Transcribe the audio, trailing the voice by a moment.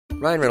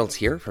Ryan Reynolds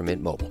here from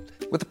Mint Mobile.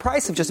 With the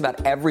price of just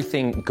about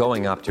everything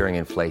going up during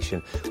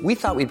inflation, we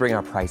thought we'd bring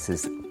our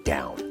prices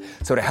down.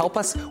 So to help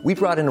us, we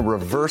brought in a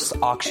reverse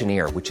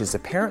auctioneer, which is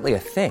apparently a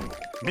thing.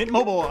 Mint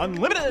Mobile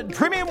Unlimited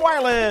Premium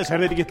Wireless. How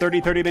to get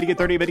 30, 30, bit to get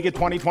 30, bit to get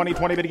 20, 20,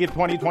 20, bit to get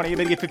 20, 20,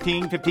 bit to get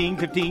 15, 15,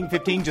 15,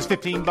 15, just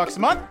 $15 a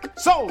month?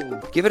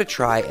 Sold! Give it a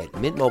try at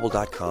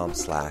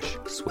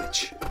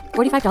mintmobile.com/switch.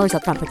 $45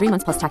 up front for 3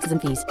 months plus taxes and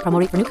fees. Promo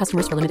rate for new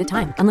customers for limited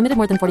time. Unlimited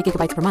more than 40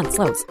 gigabytes per month.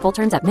 Slows full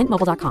terms at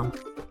mintmobile.com.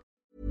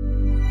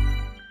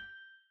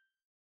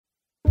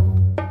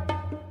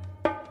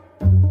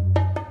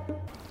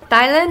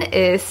 Thailand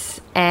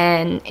is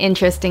an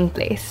interesting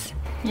place.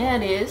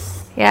 Yeah, it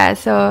is. Yeah,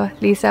 so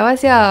Lisa,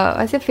 what's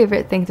your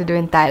favorite thing to do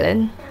in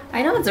Thailand?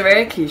 I know it's a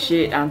very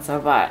cliched answer,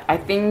 but I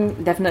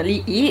think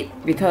definitely eat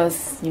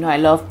because, I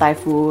love Thai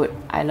food.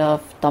 I love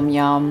Tom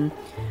Yum.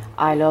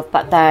 I love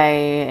Pad Thai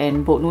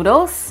and boat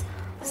noodles.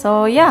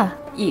 So yeah,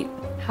 eat.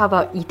 How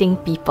about eating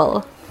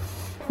people?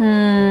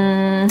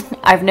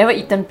 I've never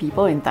eaten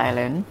people in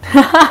Thailand.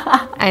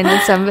 I know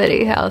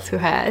somebody else who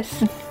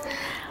has.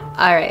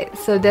 Alright,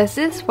 so there's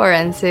this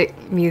forensic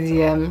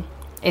museum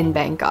in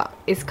Bangkok.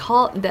 It's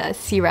called the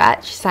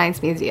Siraj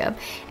Science Museum,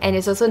 and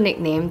it's also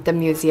nicknamed the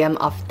Museum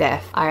of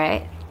Death.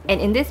 Alright, and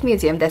in this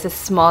museum there's a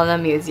smaller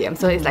museum,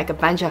 so it's like a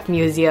bunch of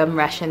museum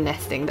Russian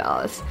nesting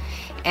dolls.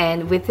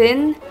 And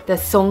within the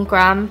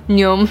Songkram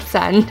Nyom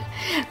San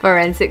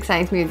Forensic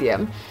Science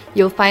Museum,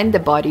 you'll find the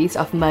bodies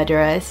of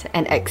murderers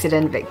and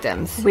accident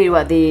victims. Wait,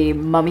 what? They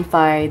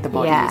mummify the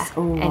bodies? Yeah,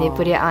 oh, and they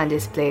put it on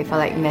display for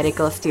like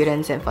medical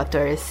students and for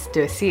tourists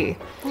to see.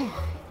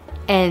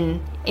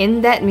 And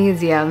in that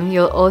museum,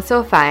 you'll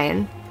also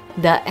find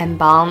the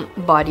embalmed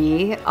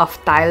body of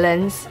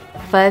Thailand's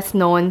first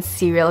known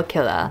serial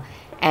killer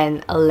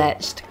and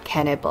alleged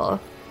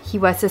cannibal. He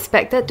was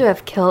suspected to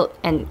have killed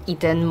and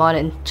eaten more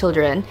than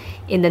children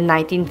in the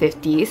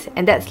 1950s,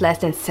 and that's less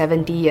than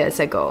 70 years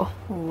ago.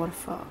 Oh, what the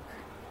fuck?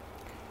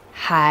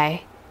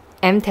 Hi,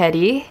 I'm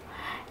Teddy.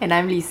 And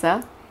I'm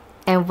Lisa.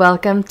 And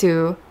welcome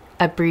to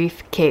A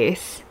Brief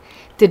Case.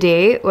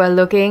 Today, we're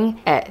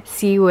looking at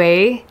Si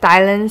Wei,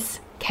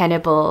 Thailand's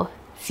cannibal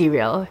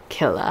serial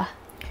killer.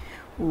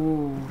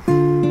 Ooh.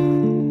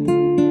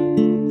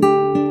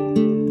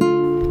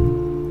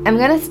 I'm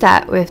gonna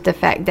start with the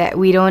fact that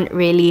we don't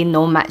really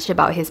know much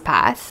about his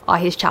past or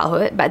his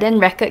childhood, but then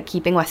record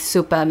keeping was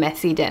super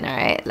messy then,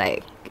 right?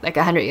 Like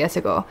 100 years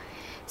ago.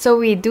 So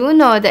we do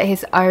know that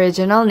his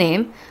original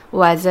name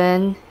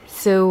wasn't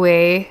Si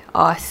Wei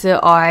or Si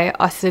Oi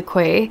or Si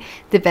Kui,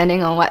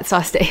 depending on what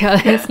source that you're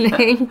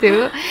listening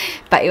to.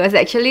 But it was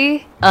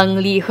actually Ng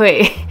Li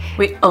Hui.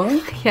 Wait,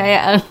 Ng?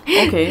 Yeah,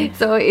 Ng. Okay.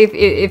 So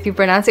if you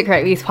pronounce it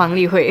correctly, it's Huang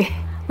Li Hui.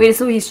 Wait,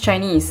 so he's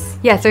Chinese?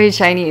 Yeah, so he's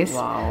Chinese.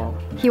 Wow.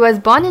 He was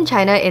born in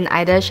China in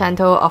either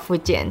Shantou or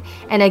Fujian.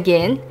 And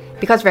again,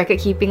 because record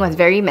keeping was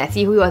very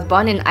messy, he was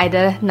born in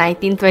either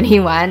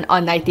 1921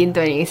 or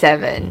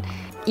 1927.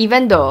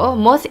 Even though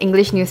most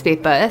English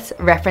newspapers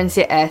reference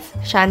it as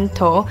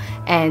Shantou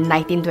and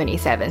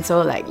 1927,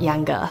 so like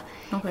younger.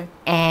 Okay.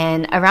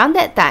 And around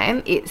that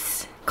time,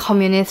 it's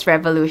communist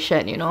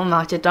revolution,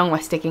 Mao Zedong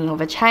was taking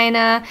over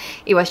China.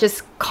 It was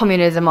just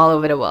communism all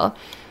over the world.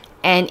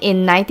 And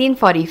in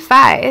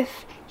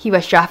 1945, he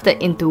was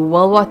drafted into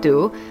World War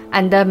II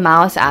under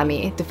Mao's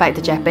army to fight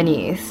the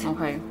Japanese.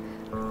 Okay.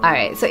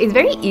 Alright, so it's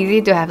very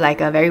easy to have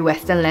like a very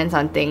Western lens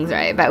on things,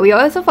 right? But we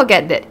also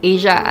forget that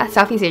Asia,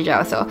 Southeast Asia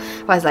also,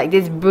 was like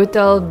this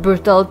brutal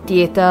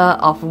theater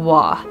of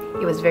war.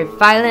 It was very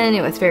violent,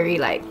 it was very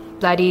like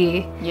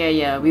bloody.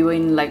 Yeah, we were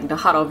in like the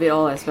heart of it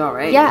all as well,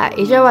 right? Yeah,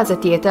 Asia was a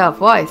theater of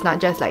war, it's not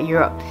just like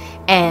Europe.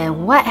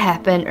 And what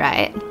happened,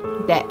 right?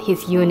 That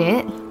his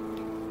unit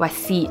was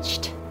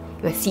sieged.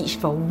 It was sieged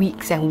for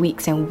weeks and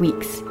weeks and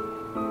weeks.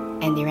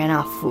 And they ran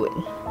out of food.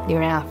 They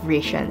ran out of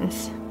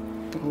rations.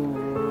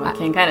 Ooh, I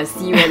can kind of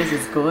see where this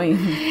is going.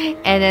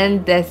 And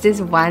then there's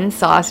this one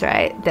source,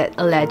 right, that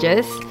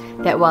alleges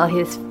that while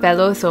his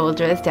fellow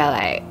soldiers, they're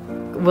like,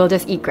 we'll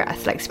just eat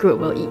grass, like screw it,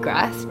 we'll eat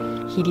grass,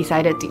 he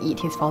decided to eat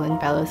his fallen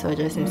fellow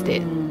soldiers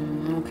instead.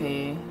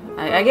 Okay.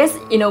 I guess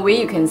in a way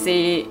you can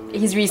say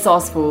he's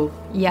resourceful.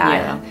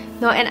 Yeah.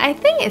 No, and I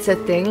think it's a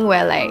thing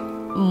where like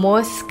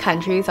most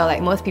countries or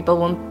like most people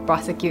won't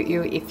prosecute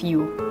you if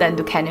you turn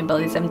to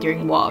cannibalism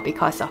during war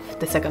because of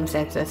the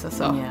circumstances or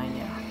so.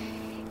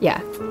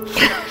 Yeah.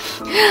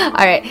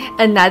 Alright,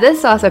 another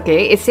source,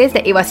 okay, it says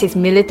that it was his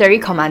military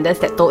commanders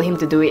that told him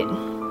to do it.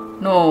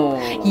 No.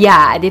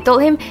 Yeah, they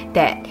told him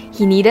that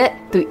he needed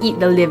to eat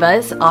the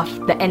livers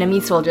of the enemy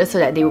soldiers so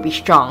that they would be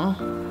strong.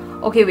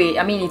 Okay, wait,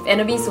 I mean if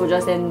enemy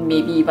soldiers then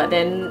maybe, but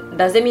then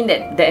does that mean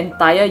that the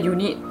entire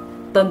unit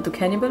turned to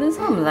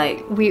cannibalism?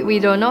 Like we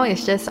don't know,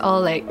 it's just all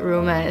like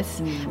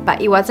rumors.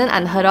 But it wasn't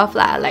unheard of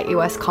lah. Like it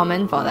was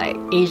common for like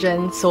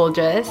Asian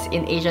soldiers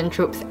in Asian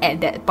troops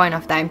at that point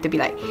of time to be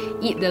like,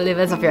 eat the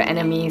livers of your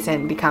enemies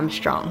and become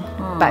strong.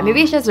 But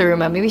maybe it's just a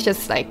rumor, maybe it's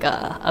just like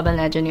a urban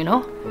legend,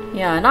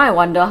 Yeah, now I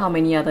wonder how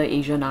many other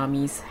Asian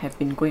armies have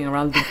been going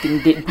around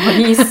looting dead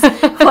bodies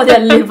for their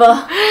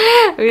liver.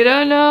 We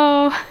don't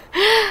know.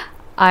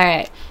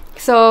 Alright,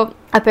 so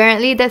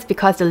Apparently, that's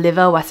because the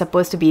liver was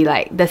supposed to be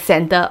like the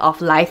center of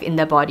life in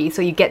the body.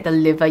 So you get the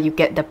liver, you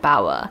get the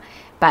power.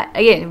 But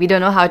again, we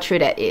don't know how true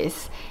that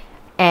is.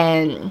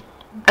 And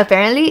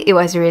apparently, it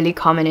was really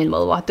common in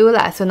World War II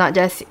lah. So not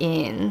just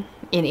in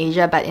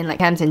Asia, but in like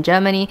camps in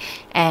Germany.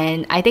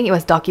 And I think it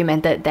was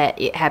documented that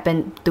it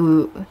happened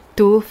to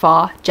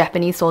 4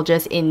 Japanese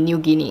soldiers in New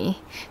Guinea.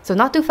 So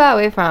not too far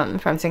away from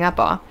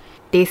Singapore.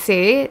 They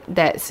say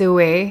that Su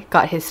Wei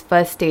got his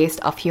first taste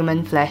of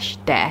human flesh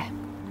there.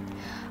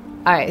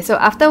 Alright, so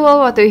after World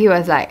War II, he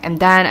was like, I'm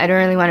done, I don't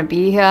really want to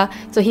be here.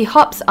 So he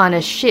hops on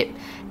a ship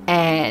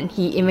and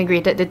he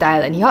immigrated to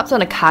Thailand. He hops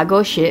on a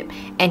cargo ship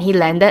and he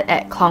landed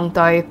at Klong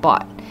Toi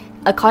port.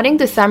 According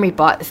to some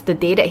reports, the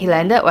day that he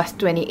landed was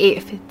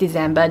 28th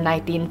December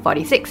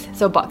 1946,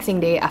 so Boxing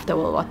Day after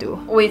World War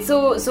II. Wait,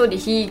 so did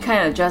he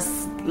kind of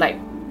just like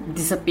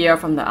disappear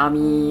from the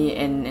army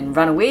and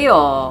run away,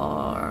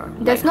 or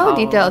there's no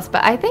details,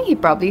 but I think he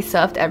probably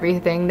served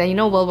everything. Then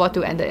World War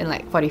II ended in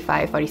like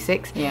 45,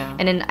 46. Yeah.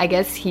 And then I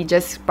guess he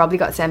just probably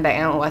got sent back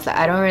and was like,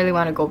 I don't really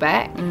want to go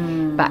back.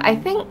 But I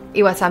think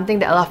it was something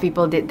that a lot of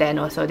people did then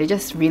also. They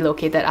just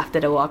relocated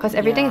after the war because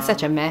everything is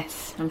such a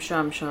mess. I'm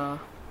sure.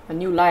 A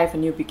new life, a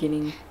new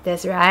beginning.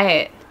 That's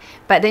right.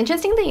 But the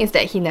interesting thing is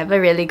that he never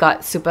really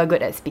got super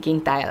good at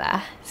speaking Thai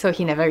lah. So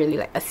he never really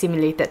like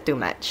assimilated too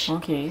much.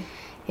 Okay.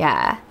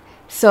 Yeah.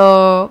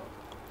 So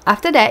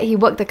after that, he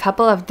worked a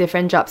couple of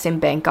different jobs in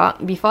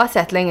Bangkok before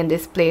settling in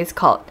this place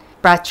called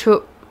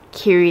Prachuap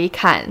Khiri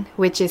Khan,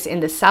 which is in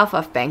the south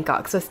of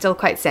Bangkok, so still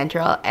quite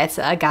central, as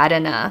a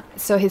gardener.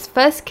 So his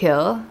first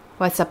kill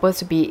was supposed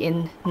to be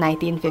in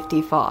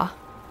 1954.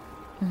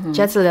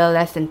 Just a little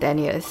less than 10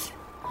 years.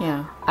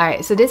 Yeah.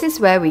 Alright, so this is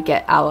where we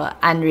get our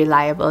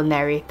unreliable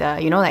narrator,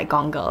 like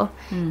Gone Girl.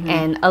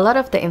 And a lot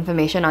of the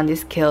information on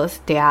these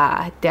kills, they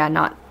are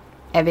not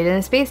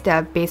evidence-based, they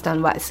are based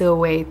on what Su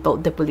Wei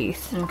told the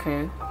police.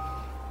 Okay.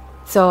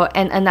 So,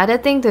 and another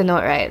thing to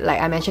note, right,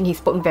 like I mentioned, he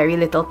spoke very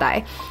little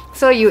Thai.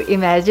 So you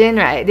imagine,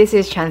 right, this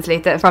is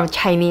translated from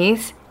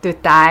Chinese to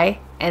Thai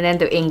and then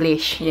to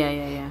English.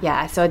 Yeah.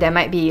 Yeah, so there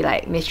might be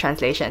like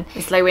mistranslation.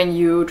 It's like when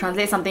you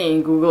translate something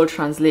in Google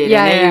Translate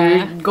and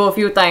then you go a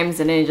few times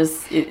and then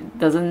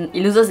it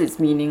loses its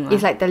meaning.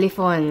 It's like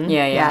telephone.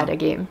 Yeah, the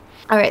game.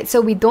 Alright,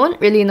 so we don't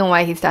really know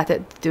why he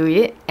started to do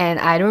it, and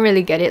I don't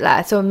really get it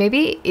lah. So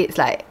maybe it's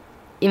like,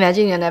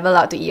 imagine you're never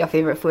allowed to eat your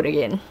favourite food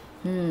again.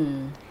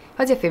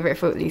 What's your favourite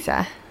food,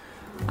 Lisa?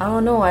 I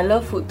don't know, I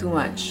love food too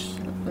much.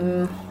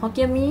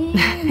 Hokkien mee,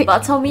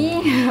 bak chor mee.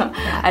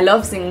 I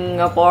love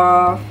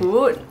Singapore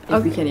food.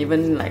 If we can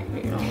even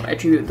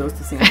attribute those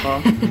to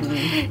Singapore.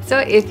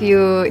 So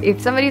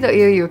if somebody told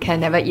you can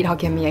never eat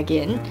Hokkien mee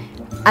again,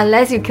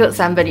 unless you killed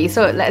somebody.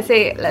 So let's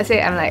say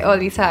I'm like, oh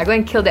Lisa, go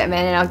and kill that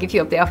man and I'll give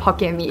you a plate of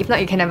Hokkien mee. If not,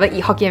 you can never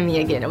eat Hokkien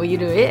mee again. Will you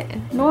do it?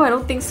 No, I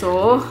don't think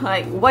so.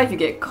 Like, what if you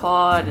get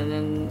caught and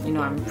then,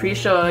 I'm pretty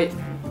sure...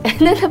 And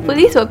then the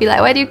police will be like,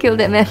 why do you kill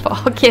that man for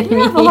Hokkien mee?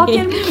 Yeah, for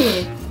Hokkien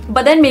mee.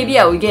 But then maybe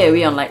I would get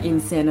away on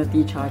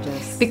insanity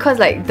charges. Because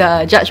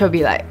the judge will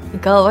be like,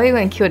 girl, why are you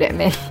going to kill that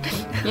man?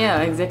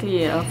 Yeah,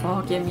 exactly.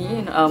 For Hokkien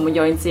mee,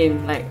 you're insane.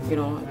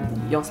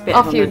 You're spared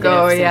off from you the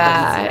go, death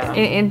yeah. sentence,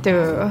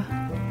 Into...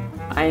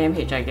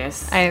 IMH, I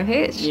guess.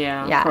 IMH?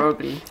 Yeah,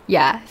 probably.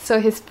 Yeah, so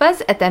his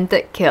first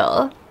attempted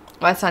kill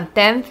was on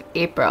 10th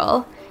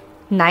April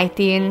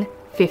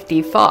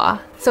 1954.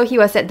 So he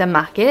was at the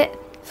market,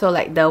 so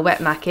the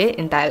wet market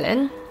in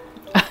Thailand.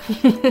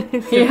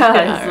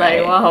 Yeah, it's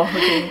like, wow,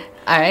 okay.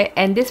 Alright,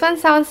 and this one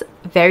sounds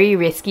very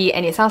risky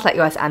and it sounds like it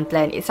was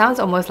unplanned. It sounds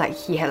almost like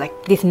he had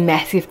this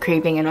massive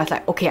craving and was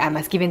like, okay, I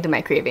must give in to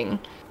my craving.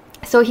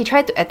 So he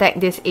tried to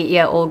attack this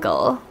 8-year-old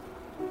girl,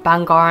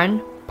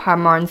 Bangorn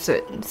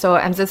Parmonsut. So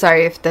I'm so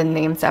sorry if the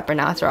names are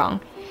pronounced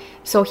wrong.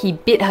 So he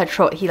bit her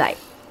throat. He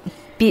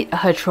beat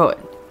her throat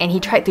and he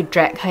tried to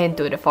drag her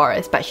into the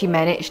forest, but she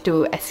managed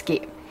to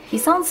escape. He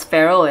sounds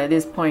feral at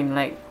this point.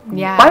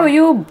 Yeah. Why would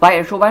you bite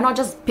her throat? Why not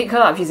just pick her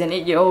up? She's an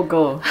 8-year-old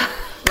girl.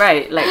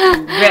 Right,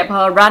 grab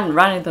her,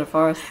 run into the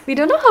forest. We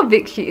don't know how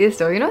big she is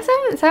though.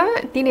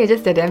 Some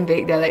teenagers, they're damn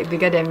big. They're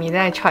bigger than me.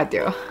 Then I tried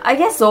to. I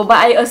guess so, but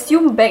I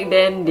assume back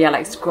then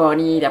they're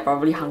scrawny, they're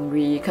probably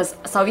hungry, because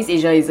Southeast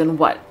Asia isn't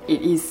what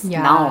it is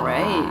now,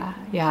 right?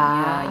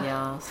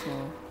 Yeah. So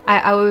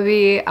I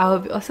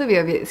would also be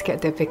a bit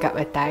scared to pick up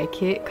a Thai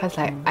kid, because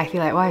I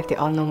feel like, what if they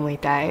all know Muay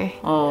Thai?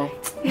 Oh,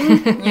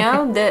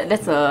 yeah,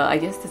 I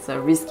guess that's a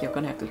risk you're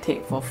gonna have to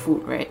take for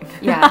food, right?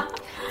 Yeah.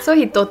 So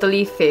he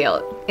totally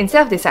failed.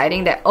 Instead of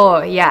deciding that,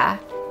 oh yeah,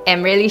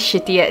 I'm really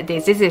shitty at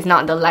this is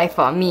not the life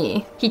for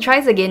me, he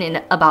tries again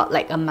in about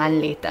a month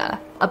later.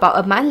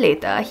 About a month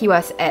later, he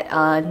was at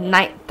a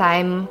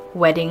nighttime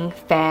wedding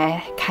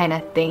fair kind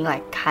of thing,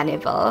 like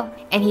Cannibal,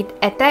 and he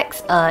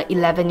attacks a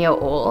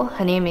 11-year-old.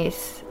 Her name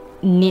is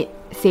Nit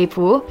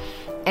Sepu,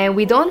 and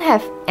we don't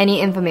have any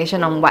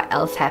information on what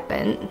else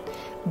happened,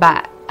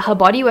 but her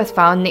body was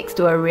found next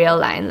to a rail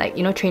line,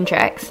 train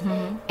tracks,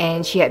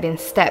 and she had been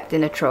stabbed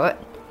in the throat,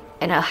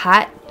 and her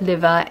heart,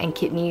 liver, and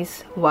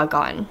kidneys were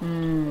gone.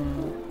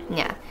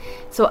 Yeah.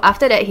 So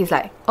after that, he's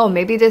like, oh,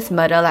 maybe this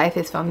murder life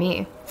is for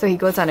me. So he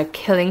goes on a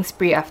killing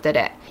spree after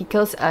that. He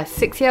kills a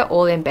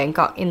 6-year-old in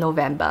Bangkok in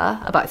November,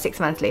 about 6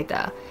 months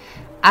later.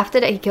 After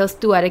that, he kills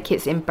 2 other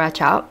kids in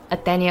Prachao, a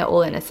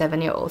 10-year-old and a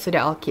 7-year-old, so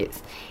they're all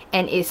kids.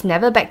 And it's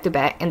never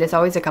back-to-back, and there's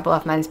always a couple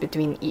of months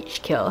between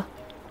each kill.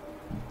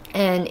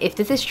 And if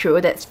this is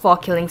true, that's 4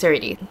 killings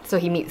already. So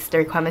he meets the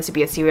requirements to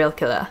be a serial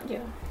killer.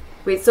 Yeah.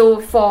 Wait,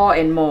 so 4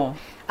 and more?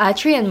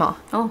 3 and more.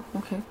 Oh,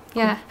 okay.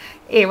 Yeah.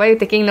 Hey, why are you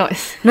taking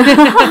notes?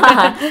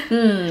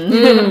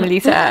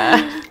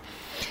 Lisa.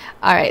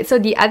 Alright, so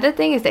the other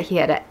thing is that he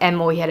had a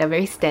MO. He had a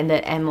very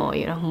standard MO,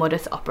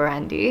 modus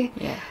operandi.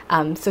 Yeah.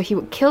 So he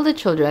would kill the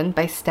children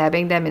by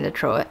stabbing them in the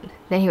throat.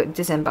 Then he would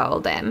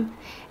disembowel them.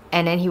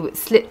 And then he would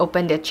slit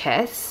open their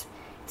chests.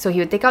 So he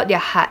would take out their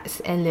hearts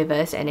and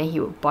livers, and then he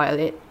would boil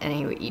it, and then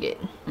he would eat it.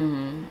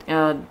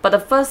 But the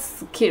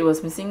first kid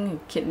was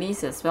missing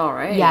kidneys as well,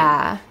 right?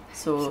 Yeah.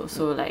 So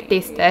like...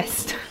 Taste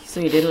test.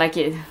 So you didn't like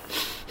it?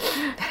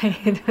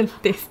 I don't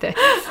taste test.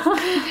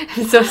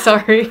 I'm so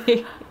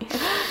sorry.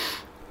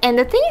 And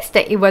the thing is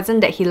that it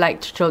wasn't that he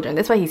liked children.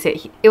 That's what he said.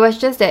 It was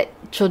just that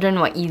children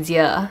were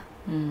easier.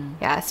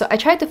 Yeah, so I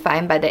tried to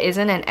find, but there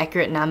isn't an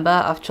accurate number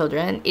of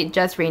children. It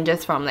just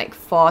ranges from like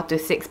 4 to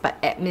 6, but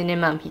at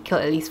minimum, he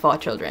killed at least 4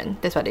 children.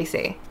 That's what they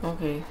say.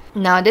 Okay.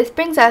 Now, this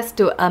brings us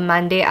to a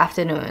Monday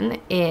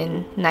afternoon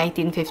in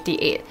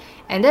 1958.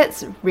 And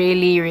that's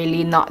really,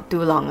 really not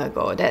too long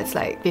ago. That's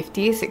like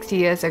 50, 60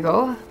 years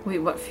ago. Wait,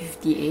 what,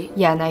 58?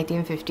 Yeah,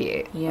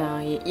 1958. Yeah,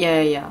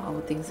 I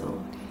would think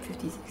so.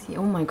 50, 60.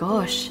 Oh my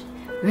gosh.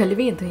 We're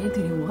living in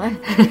 2021.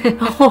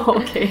 Oh,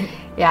 okay.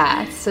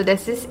 Yeah, so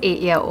there's this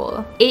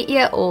 8-year-old.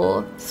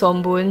 8-year-old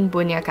Sombun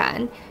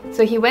Bunyakan.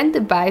 So he went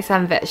to buy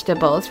some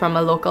vegetables from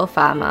a local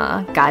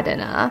farmer,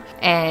 gardener,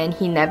 and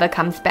he never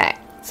comes back.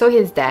 So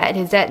his dad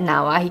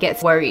Nawa, he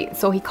gets worried.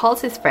 So he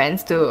calls his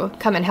friends to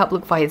come and help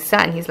look for his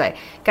son. He's like,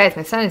 guys,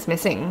 my son is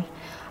missing.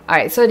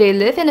 Alright, so they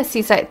live in a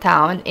seaside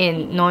town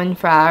in Non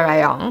Phra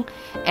Rayong.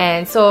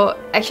 And so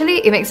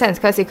actually it makes sense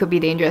because it could be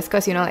dangerous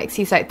because, like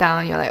seaside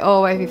town, you're like,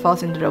 oh, what if he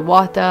falls into the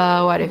water?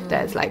 What if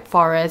there's like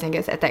forest and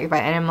gets attacked by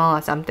an animal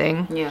or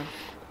something? Yeah.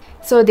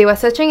 So they were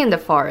searching in the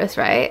forest,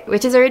 right?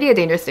 Which is already a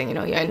dangerous thing,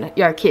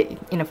 you're a kid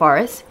in a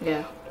forest.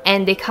 Yeah.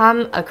 And they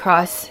come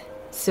across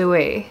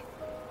Sue,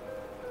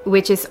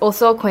 which is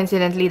also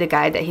coincidentally the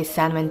guy that his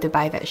son went to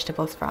buy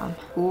vegetables from.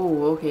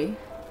 Ooh, okay.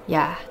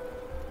 Yeah.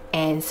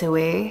 And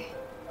Sue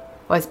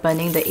was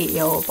burning the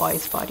 8-year-old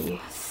boy's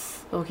body.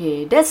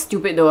 Okay, that's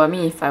stupid though. I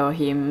mean, if I were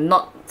him,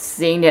 not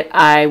saying that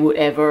I would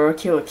ever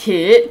kill a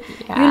kid.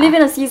 Yeah. You live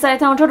in a seaside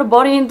town, throw the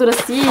body into the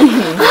sea.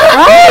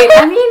 Right?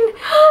 I mean,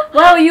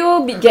 why will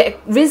you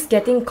risk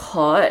getting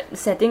caught,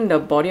 setting the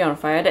body on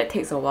fire? That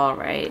takes a while,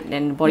 right?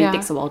 Then the body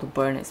takes a while to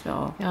burn as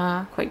well.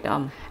 Yeah. Quite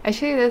dumb.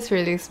 Actually, that's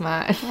really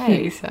smart,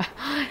 Right. Lisa.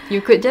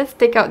 You could just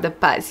take out the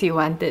parts you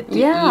wanted to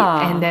eat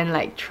and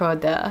then throw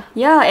the...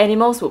 Yeah,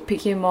 animals would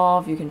pick him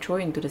off. You can throw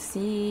it into the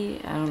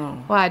sea. I don't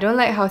know. Wow, I don't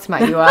like how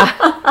smart you are.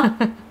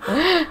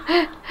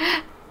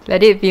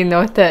 Let it be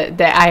noted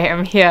that I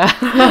am here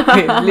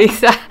with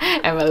Lisa.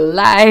 I'm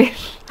alive.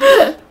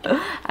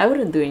 I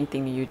wouldn't do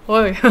anything to you.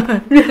 Oh,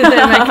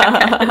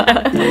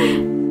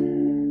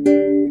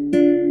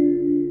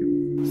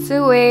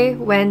 Sue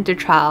went to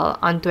trial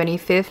on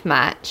 25th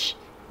March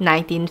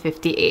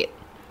 1958.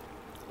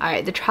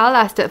 Alright, the trial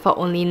lasted for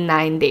only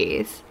 9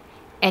 days,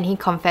 and he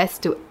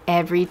confessed to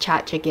every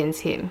charge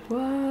against him.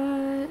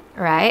 What?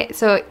 Right?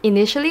 So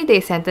initially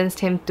they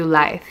sentenced him to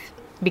life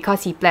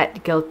because he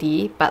pled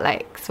guilty, but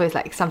so it's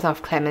like some sort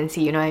of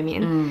clemency, you know what I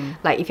mean?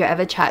 Like if you're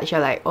ever charged, you're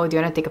like, oh, do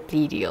you want to take a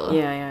plea deal?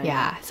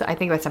 Yeah. So I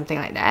think it was something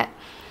like that.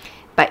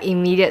 But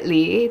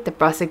immediately the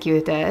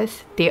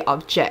prosecutors, they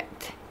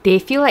object. They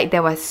feel like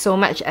there was so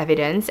much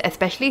evidence,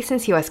 especially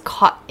since he was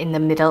caught in the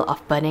middle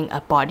of burning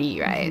a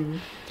body, right?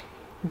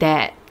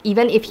 That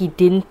even if he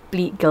didn't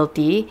plead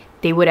guilty,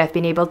 they would have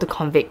been able to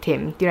convict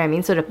him. Do you know what I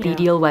mean? So the plea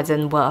deal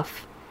wasn't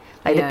worth.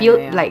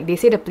 Like they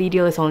say the plea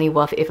deal is only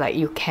worth if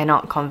you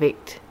cannot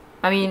convict.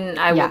 I mean,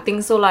 I would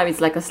think so.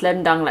 It's like a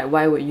slam dunk. Like,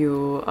 why would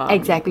you?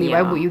 Exactly.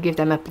 Why would you give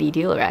them a plea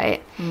deal,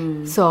 right?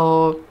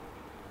 So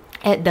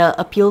at the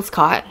appeals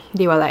court,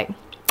 they were like,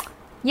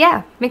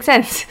 yeah, makes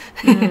sense.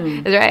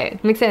 That's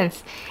right, makes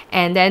sense.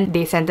 And then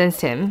they sentenced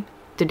him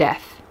to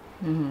death.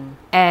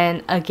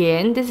 And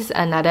again, this is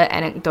another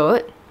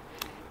anecdote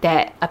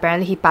that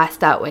apparently he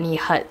passed out when he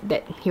heard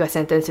that he was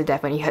sentenced to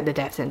death, when he heard the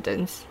death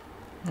sentence.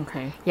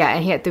 Okay. Yeah,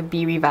 and he had to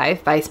be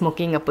revived by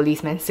smoking a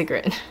policeman's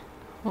cigarette.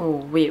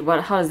 Oh, wait,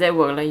 how does that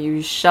work? Like, you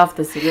shove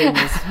the cigarette in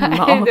his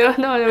mouth? I don't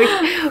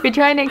know. We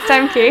try next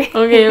time, okay?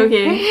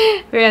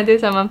 Okay. Wait until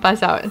someone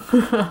pass out.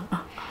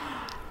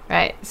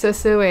 Right, so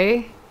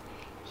Sue,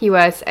 he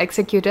was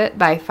executed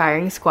by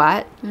firing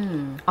squad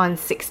on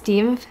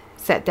 16th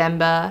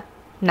September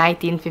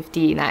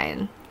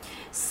 1959.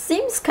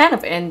 Seems kind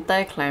of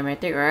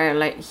anticlimactic, right?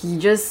 Like, he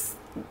just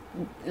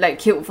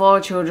killed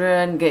 4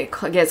 children,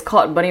 gets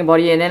caught burning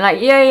body, and then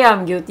yeah,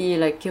 I'm guilty,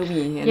 kill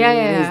me, and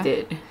then he's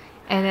dead.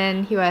 And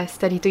then he was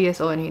 32 years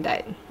old when he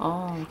died.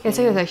 Oh, okay. Yeah,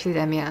 so he was actually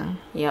damn young.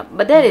 Yeah,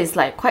 but that is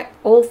like quite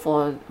old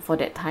for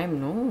that time,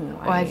 no?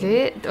 Was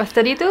it? Was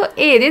 32?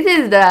 Hey, this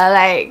is the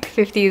like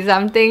 50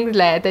 somethings.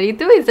 Like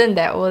 32 isn't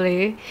that old.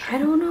 Eh? I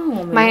don't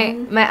know,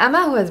 man. My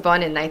ama who was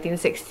born in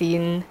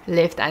 1916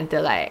 lived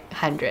until like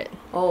 100.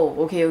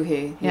 Oh,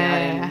 okay.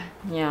 Yeah,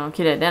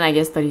 okay, then I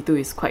guess 32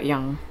 is quite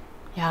young.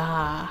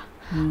 Yeah.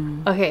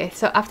 Okay,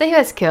 so after he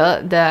was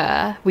killed,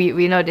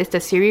 we noticed the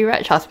Siri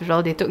Raj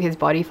Hospital, they took his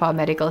body for a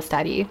medical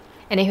study.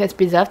 And he was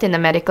preserved in the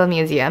medical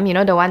museum, you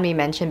know, the one we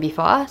mentioned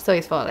before. So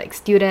it's for like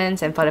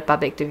students and for the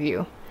public to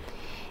view.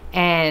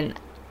 And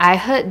I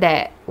heard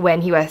that when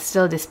he was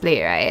still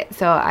displayed, right?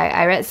 So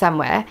I read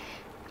somewhere,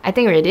 I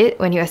think Reddit,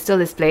 when he was still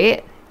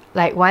displayed,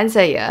 like once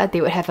a year,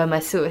 they would have a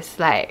masseuse,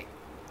 like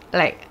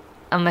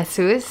a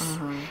masseuse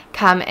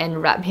come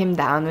and rub him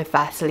down with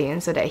Vaseline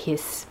so that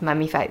his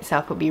mummified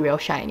self would be real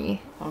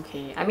shiny.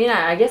 Okay, I mean,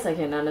 I guess I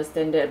can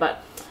understand that,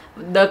 but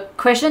the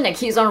question that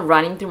keeps on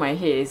running through my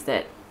head is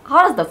that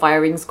how does the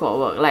firing squad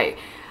work? Like,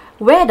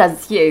 where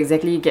does he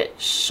exactly get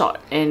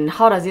shot, and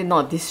how does it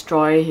not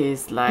destroy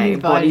his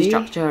like body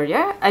structure?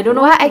 Yeah, I don't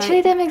know. Well,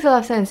 actually, that makes a lot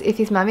of sense. If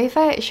he's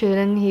mummified,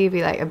 shouldn't he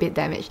be like a bit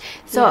damaged?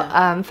 So,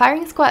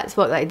 firing squads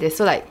work like this.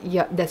 So, like,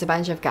 there's a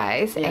bunch of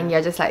guys, and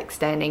you're just like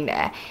standing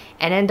there,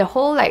 and then the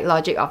whole like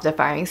logic of the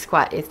firing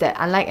squad is that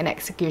unlike an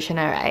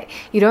executioner, right,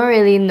 you don't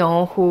really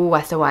know who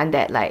was the one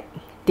that like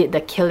did the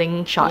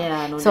killing shot.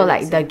 Yeah, no, so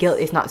like the guilt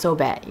is not so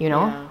bad, you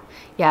know.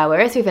 Yeah.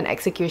 Whereas with an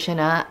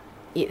executioner,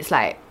 it's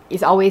like,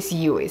 it's always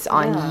you, it's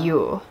on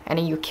you, and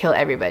then you kill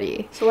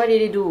everybody. So what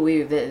did they do away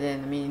with that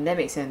then? I mean, that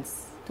makes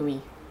sense to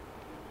me.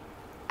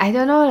 I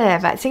don't know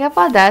that, but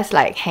Singapore does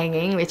like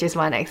hanging, which is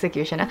one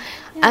executioner.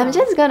 I'm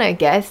just gonna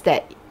guess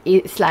that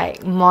it's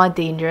like more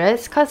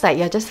dangerous because like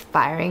you're just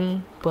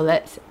firing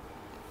bullets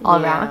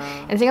all around,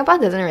 and Singapore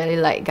doesn't really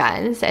like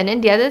guns. And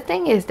then the other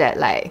thing is that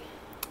like,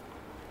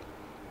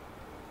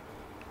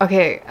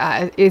 okay,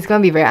 it's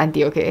gonna be very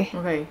anti,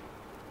 okay?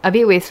 A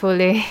bit wasteful,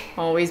 eh?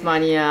 Oh, waste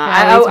money,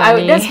 waste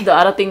money. That's the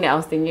other thing that I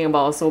was thinking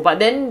about also. But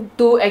then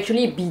to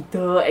actually be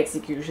the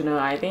executioner,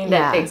 I think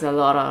that takes a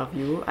lot out of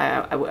you.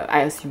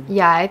 I assume.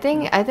 Yeah, I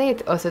think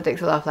it also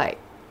takes a lot of like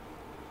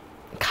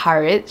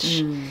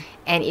courage,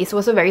 and it's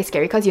also very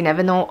scary because you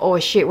never know. Oh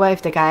shit! What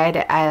if the guy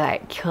that I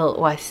like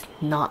killed was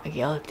not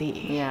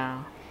guilty?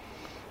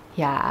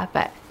 Yeah,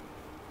 but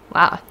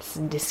wow, it's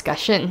a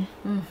discussion.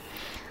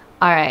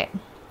 All right.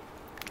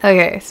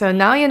 Okay, so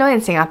now you know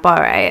in Singapore,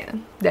 right,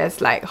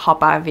 there's like Haw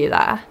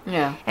Villa.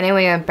 Yeah. And then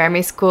when you're in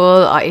primary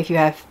school, or if you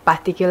have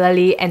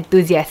particularly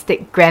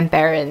enthusiastic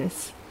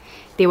grandparents,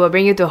 they will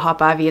bring you to Haw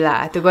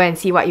Villa to go and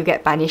see what you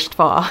get punished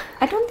for.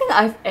 I don't think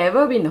I've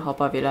ever been to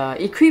Haw Villa.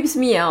 It creeps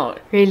me out.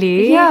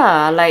 Really?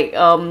 Yeah, like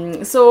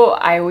so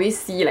I always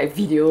see like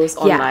videos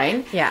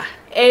online. Yeah.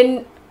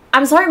 And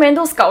I'm sorry, man,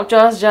 those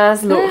sculptures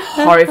just look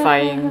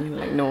horrifying.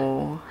 Like,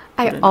 no.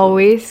 I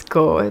always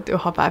go to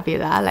Haw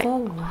Villa. Like, for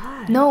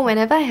what? No,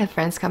 whenever I have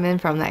friends come in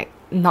from like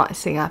not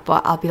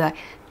Singapore, I'll be like,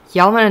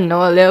 y'all want to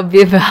know a little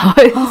bit about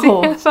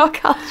Singapore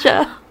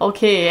culture?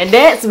 Okay, and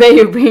that's where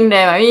you bring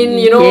them. I mean,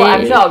 you know,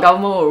 I'm sure our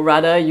government would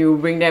rather you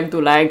bring them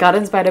to like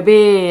Gardens by the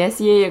Bay,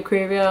 SEA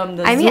Aquarium,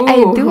 the zoo. I mean, I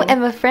do.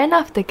 I'm a friend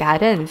of the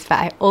gardens, but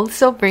I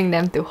also bring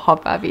them to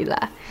Haw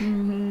Villa.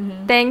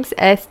 Thanks,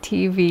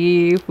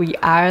 STV. We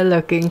are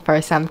looking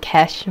for some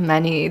cash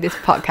money. This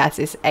podcast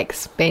is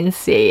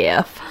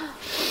expensive.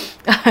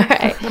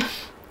 Alright.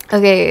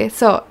 Okay,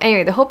 so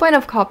anyway, the whole point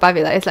of Haw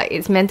Villa is like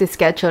it's meant to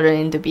scare children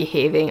into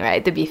behaving,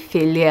 right? To be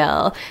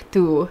filial,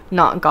 to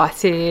not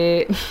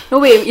gossip. No,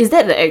 wait, is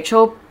that the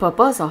actual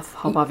purpose of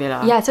Haw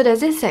Villa? Yeah, so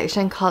there's this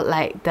section called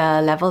like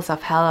the levels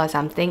of hell or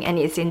something, and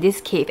it's in this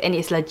cave, and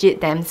it's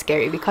legit damn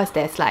scary because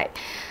there's like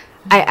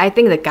I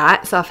think the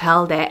guards of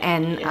hell there,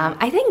 and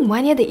I think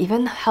one year they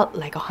even held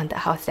like a haunted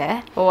house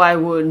there. Oh, I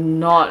would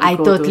not. I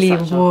go totally to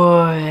such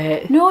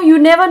would. No, you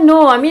never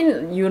know. I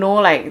mean, you know,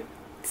 like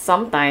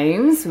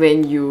sometimes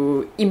when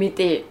you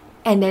imitate,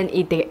 and then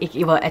it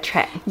will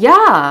attract.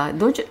 Yeah,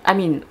 don't you? I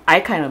mean, I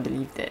kind of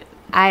believe that.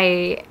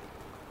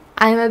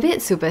 I'm a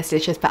bit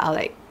superstitious, but I'll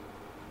like.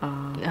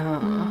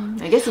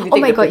 I guess if you take oh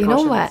my the god! You know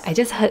precautions. what? I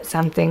just heard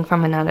something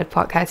from another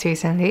podcast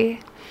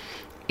recently.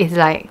 It's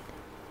like,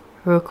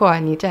 如果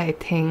你在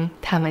听，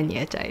他们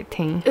也在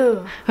听。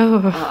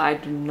I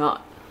do not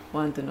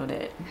want to know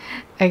that.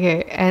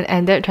 Okay,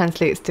 and that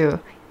translates to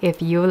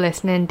if you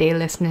listening, they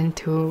listening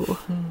too.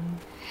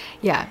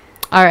 Yeah.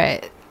 All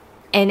right.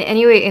 And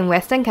anyway, in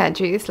Western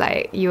countries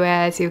like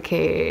US,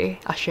 UK,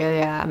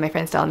 Australia, my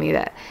friends tell me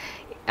that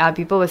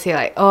people will say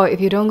like, oh,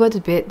 if you don't go to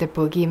bed, the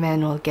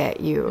boogeyman will get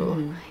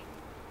you.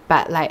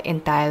 But like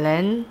in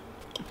Thailand,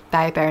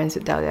 Thai parents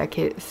would tell their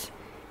kids,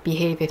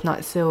 behave, if not,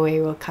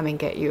 Silway will come and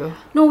get you.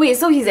 No, wait,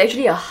 so he's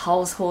actually a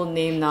household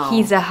name now.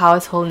 He's a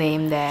household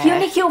name there. He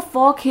only killed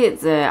 4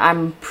 kids.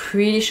 I'm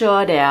pretty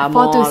sure there are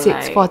 4 more to 6.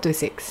 like... 4 to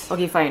 6.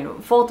 Okay,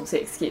 fine. 4 to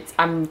 6 kids.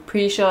 I'm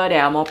pretty sure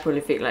there are more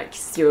prolific like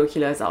serial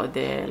killers out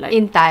there. Like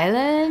in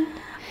Thailand,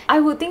 I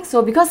would think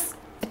so because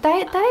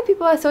Thai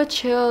people are so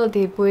chill.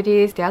 They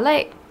Buddhist. They're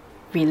like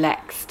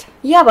relaxed.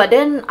 Yeah, but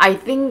then I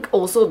think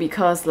also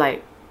because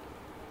like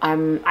I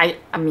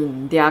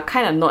mean they are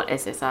kind of not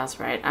SSRs,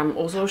 right? I'm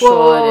also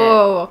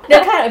sure that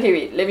they're kind of okay.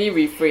 Wait, let me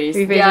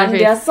rephrase.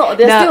 They're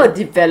still a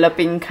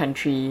developing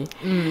country,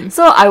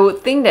 so I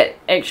would think that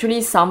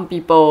actually some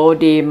people,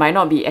 they might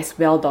not be as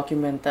well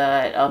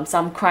documented.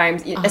 Some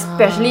crimes,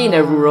 especially in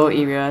the rural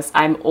areas,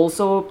 I'm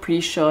also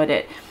pretty sure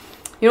that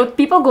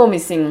people go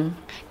missing.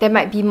 There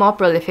might be more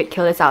prolific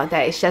killers out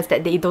there. It's just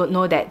that they don't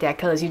know that they're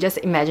killers. You just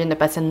imagine the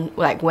person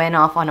like went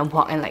off on a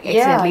walk and like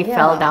accidentally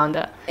fell down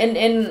the...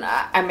 And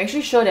I'm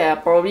actually sure there are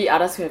probably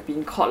others who have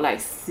been caught, like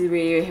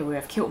Siwei, who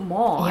have killed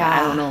more. Yeah. I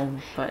don't know,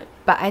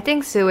 but I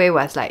think Siwei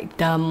was like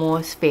the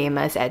most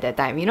famous at that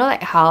time. You know,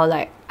 like how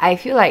like I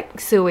feel like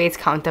Siwei's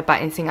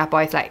counterpart in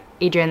Singapore is like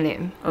Adrian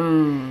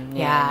Lim.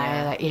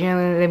 Yeah, like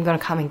Adrian Lim gonna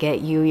come and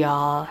get you,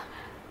 y'all.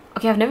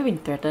 Okay, I've never been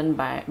threatened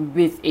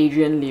with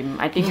Adrian Lim.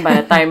 I think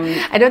by the time...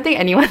 I don't think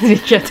anyone's been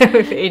threatened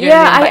with Adrian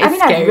Lim, but I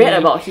mean, I've read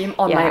about him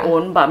on my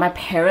own, but my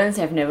parents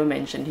have never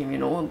mentioned him,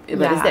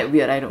 But is that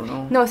weird? I don't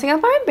know. No,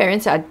 Singaporean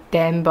parents are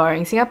damn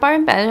boring.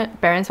 Singaporean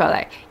parents are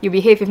like, you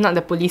behave, if not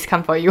the police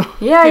come for you.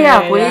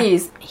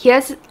 Police.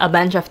 Here's a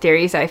bunch of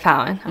theories I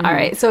found.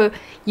 Alright, so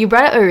you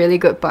brought up a really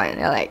good point.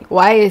 Like,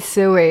 why is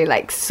Siwei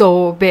like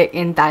so big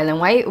in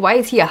Thailand? Why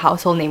is he a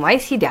household name? Why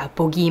is he their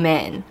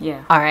boogeyman?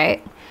 Yeah.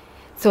 Alright.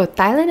 So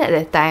Thailand at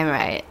that time,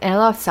 right, and a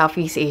lot of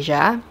Southeast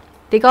Asia,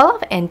 they got a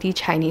lot of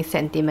anti-Chinese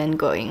sentiment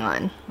going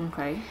on.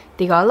 Okay.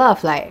 They got a lot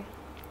of like,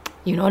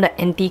 the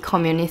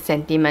anti-communist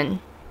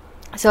sentiment.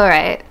 So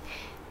right,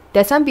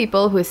 there's some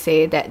people who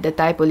say that the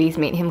Thai police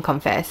made him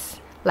confess.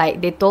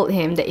 Like, they told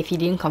him that if he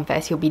didn't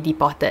confess, he'll be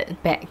deported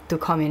back to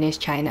communist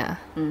China.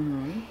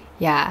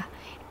 Yeah.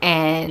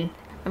 And...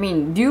 I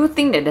mean, do you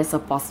think that there's a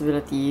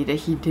possibility that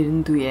he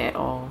didn't do it at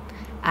all?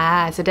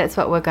 So that's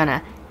what we're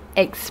gonna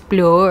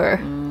explore.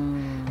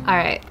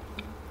 Alright.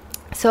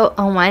 So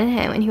on one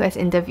hand, when he was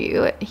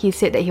interviewed, he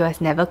said that he was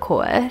never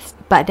coerced.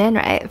 But then,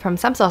 right, from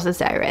some sources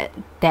that I read,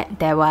 that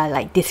there were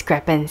like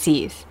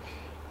discrepancies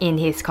in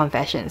his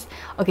confessions.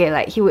 Okay,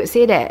 like he would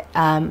say that,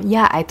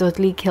 I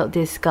totally killed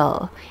this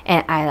girl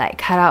and I like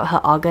cut out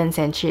her organs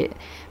and shit.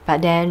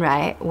 But then,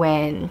 right,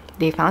 when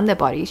they found the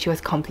body, she was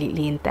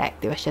completely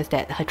intact. It was just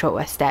that her throat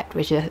was stabbed,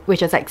 which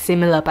was like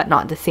similar but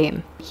not the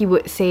same. He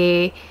would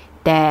say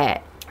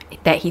that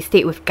he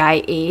stayed with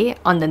guy A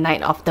on the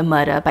night of the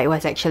murder, but it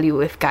was actually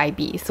with guy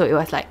B. So it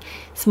was like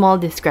small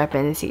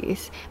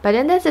discrepancies. But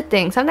then that's the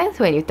thing. Sometimes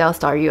when you tell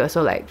story, you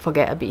also like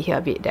forget a bit here,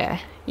 a bit there.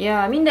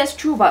 Yeah, I mean that's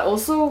true. But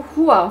also,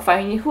 who are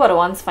the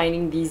ones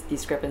finding these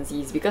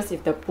discrepancies? Because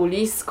if the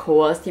police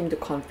coerced him to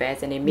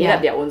confess and they made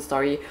up their own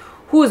story,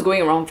 who is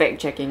going around fact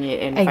checking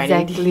it and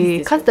finding these discrepancies?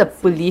 Because the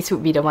police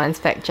would be the ones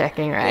fact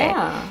checking, right?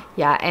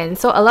 Yeah, and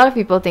so a lot of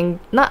people think,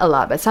 not a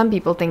lot, but some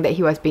people think that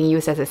he was being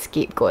used as a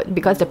scapegoat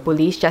because the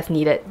police just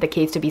needed the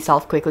case to be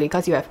solved quickly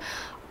because you have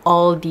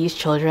all these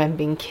children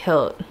being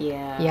killed.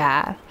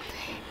 Yeah.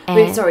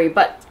 Wait, sorry,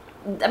 but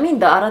I mean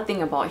the other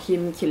thing about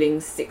him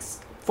killing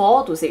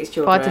 4 to 6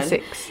 children. 4 to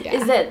 6, yeah.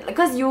 Is that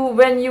because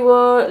when you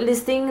were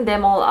listing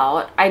them all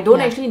out, I don't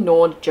actually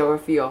know the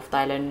geography of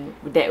Thailand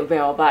that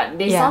well, but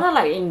they sounded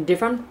like in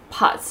different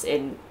parts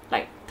in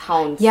like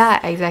towns.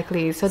 Yeah,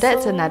 exactly. So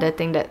that's another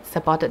thing that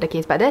supported the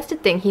case. But that's the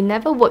thing, he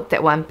never worked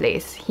at one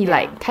place. He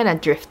like kind of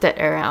drifted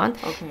around.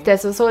 Okay.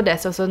 There's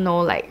also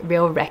no like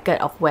real record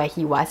of where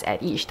he was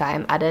at each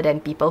time, other than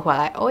people who are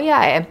like, oh yeah,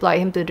 I employed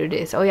him to do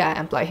this. Oh yeah, I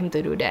employed him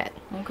to do that.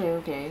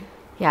 Okay.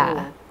 Yeah.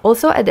 Cool.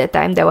 Also at that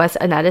time, there was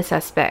another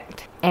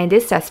suspect. And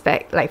this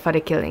suspect, like for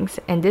the killings,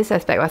 and this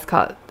suspect was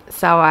called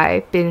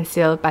Sawai bin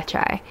Sil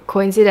Bachai.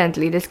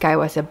 Coincidentally, this guy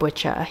was a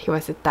butcher. He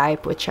was a Thai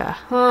butcher.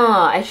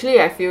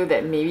 Actually, I feel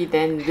that maybe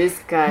then this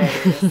guy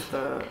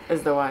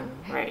is the one,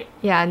 right?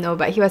 Yeah, no,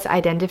 but he was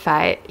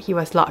identified. He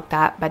was locked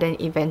up, but then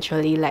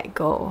eventually let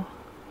go.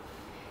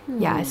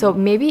 Yeah, so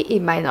maybe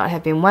it might not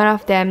have been one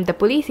of them. The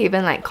police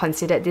even like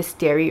considered this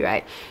theory,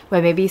 right?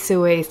 Where maybe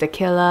Siwei is the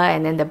killer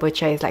and then the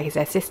butcher is like his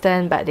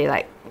assistant, but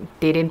they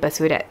didn't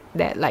pursue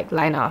that like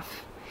line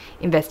of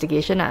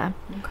investigation.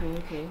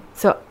 Okay.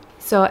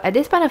 So at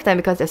this point of time,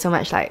 because there's so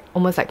much like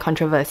almost like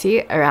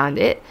controversy around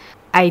it,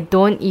 I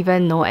don't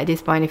even know at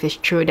this point if it's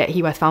true that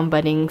he was found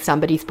burning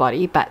somebody's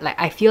body. But like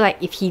I feel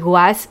like if he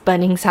was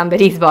burning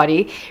somebody's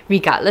body,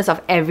 regardless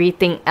of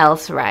everything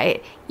else,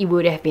 right, it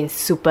would have been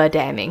super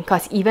damning.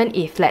 Because even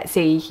if, let's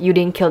say, you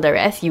didn't kill the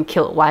rest, you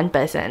killed one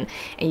person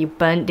and you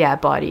burned their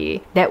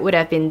body, that would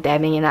have been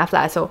damning enough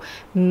lah. So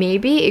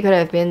maybe it could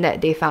have been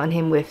that they found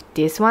him with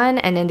this one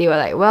and then they were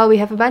like, well, we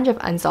have a bunch of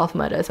unsolved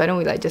murders, why don't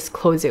we like just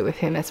close it with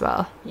him as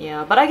well?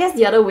 Yeah, but I guess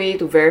the other way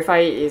to verify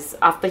it is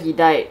after he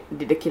died,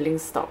 did the killing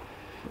stop?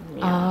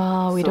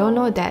 Yeah, we don't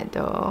know that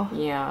though.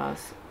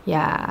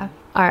 Yeah.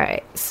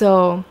 Alright,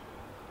 so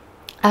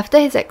after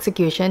his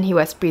execution, he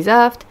was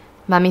preserved,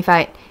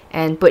 mummified,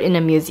 and put in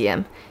a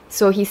museum.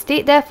 So he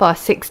stayed there for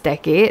 6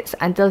 decades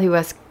until he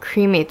was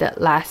cremated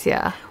last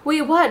year.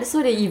 Wait, what?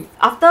 So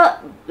after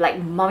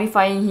like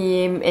mummifying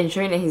him,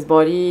 ensuring that his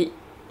body,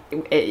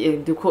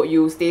 to quote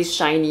you, stays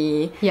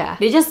shiny, yeah,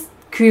 they just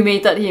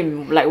cremated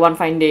him like one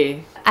fine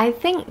day. I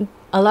think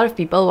a lot of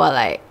people were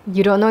like,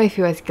 you don't know if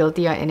he was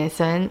guilty or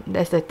innocent.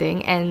 That's the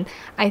thing. And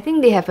I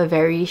think they have a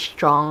very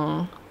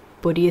strong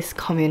Buddhist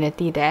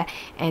community there,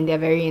 and they're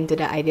very into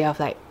the idea of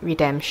like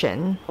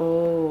redemption.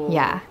 Oh.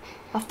 Yeah.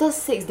 After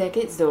 6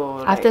 decades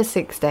though. After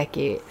 6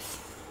 decades.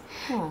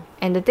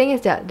 And the thing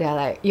is that they're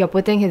like, you're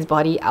putting his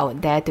body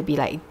out there to be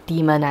like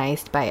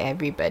demonized by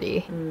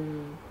everybody.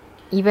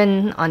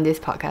 Even on this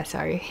podcast,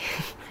 sorry.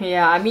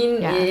 Yeah, I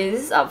mean, it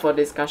is up for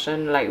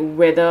discussion, like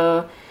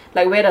whether,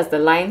 like where does the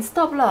line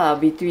stop lah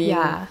between,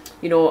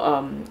 you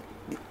know,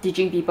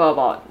 teaching people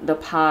about the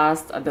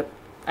past, the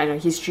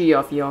history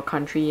of your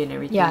country and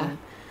everything. Yeah.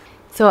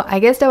 So I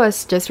guess there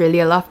was just really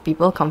a lot of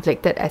people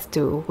conflicted as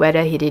to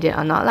whether he did it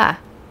or not lah.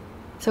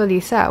 So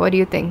Lisa, what do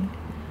you think?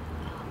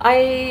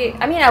 I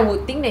mean, I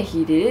would think that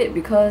he did it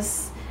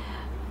because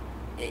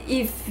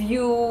if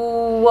you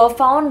were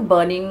found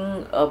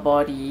burning a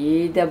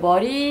body, the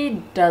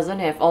body doesn't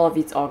have all of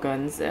its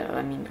organs.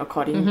 I mean,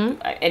 according to,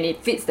 and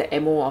it fits the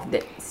MO of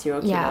that serial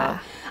killer. Yeah.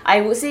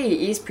 I would say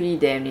it is pretty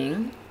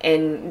damning,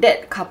 and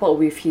that coupled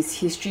with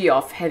his history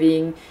of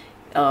having,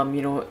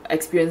 you know,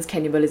 experienced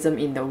cannibalism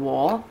in the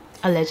war.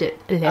 Alleged.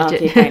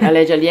 Okay, fine.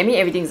 Allegedly. I mean,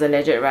 everything's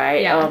alleged,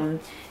 right? Yeah.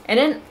 And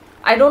then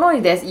I don't know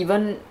if there's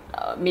even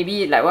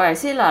maybe like what I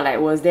said lah. Like,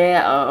 was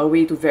there a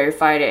way to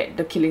verify that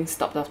the killing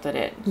stopped after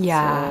that?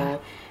 Yeah.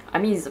 So, I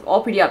mean, it's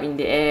all pretty up in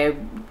the air.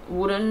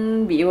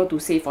 Wouldn't be able to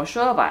say for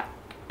sure, but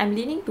I'm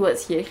leaning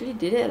towards he actually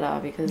did it lah.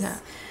 Because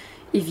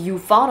if you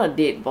found a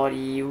dead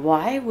body,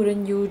 why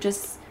wouldn't you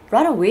just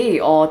run away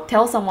or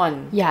tell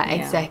someone? Yeah,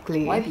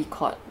 exactly. Why be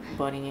caught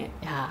burning it?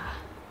 Yeah.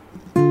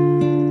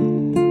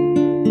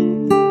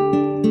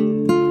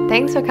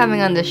 Thanks for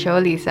coming on the show,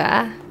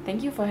 Lisa.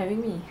 Thank you for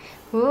having me.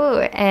 Ooh,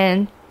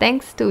 and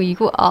thanks to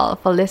you all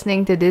for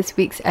listening to this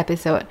week's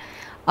episode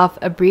of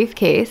A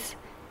Briefcase,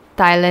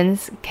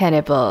 Thailand's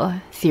Cannibal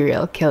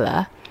Serial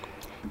Killer.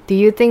 Do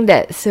you think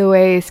that Sue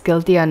is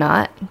guilty or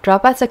not?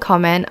 Drop us a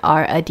comment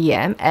or a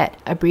DM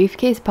at A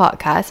Briefcase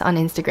Podcast on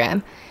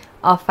Instagram,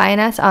 or find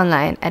us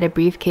online at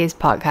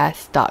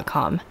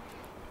abriefcasepodcast.com.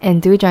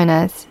 And do join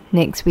us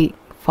next week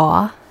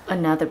for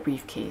another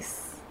briefcase.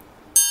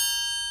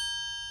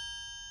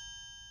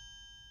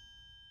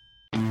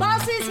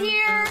 Boss is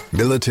here!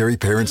 Military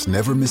parents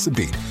never miss a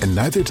beat, and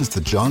neither does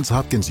the Johns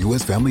Hopkins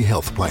U.S. Family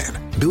Health Plan.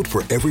 Built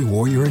for every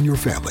warrior in your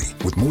family.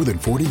 With more than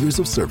 40 years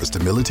of service to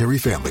military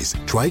families,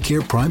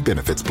 TRICARE Prime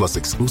benefits plus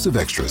exclusive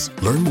extras.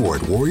 Learn more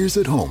at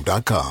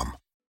warriorsathome.com.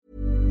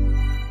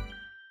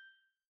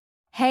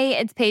 Hey,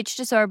 it's Paige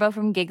DeSorbo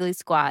from Giggly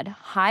Squad.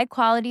 High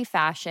quality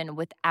fashion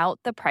without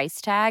the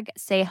price tag.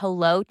 Say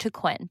hello to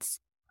Quince.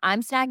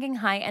 I'm snagging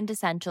high-end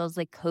essentials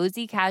like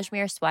cozy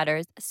cashmere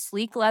sweaters,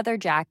 sleek leather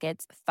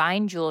jackets,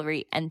 fine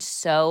jewelry, and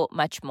so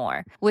much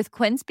more. With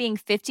Quince being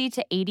 50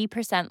 to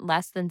 80%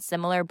 less than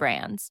similar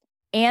brands.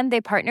 And they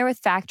partner with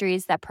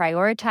factories that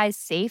prioritize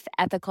safe,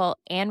 ethical,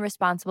 and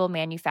responsible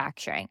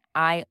manufacturing.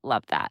 I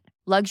love that.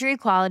 Luxury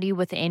quality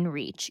within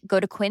reach. Go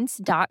to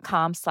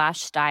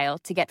quince.com/style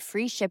to get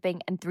free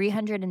shipping and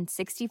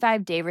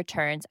 365-day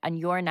returns on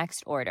your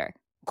next order.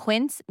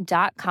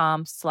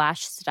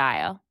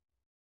 Quince.com/style.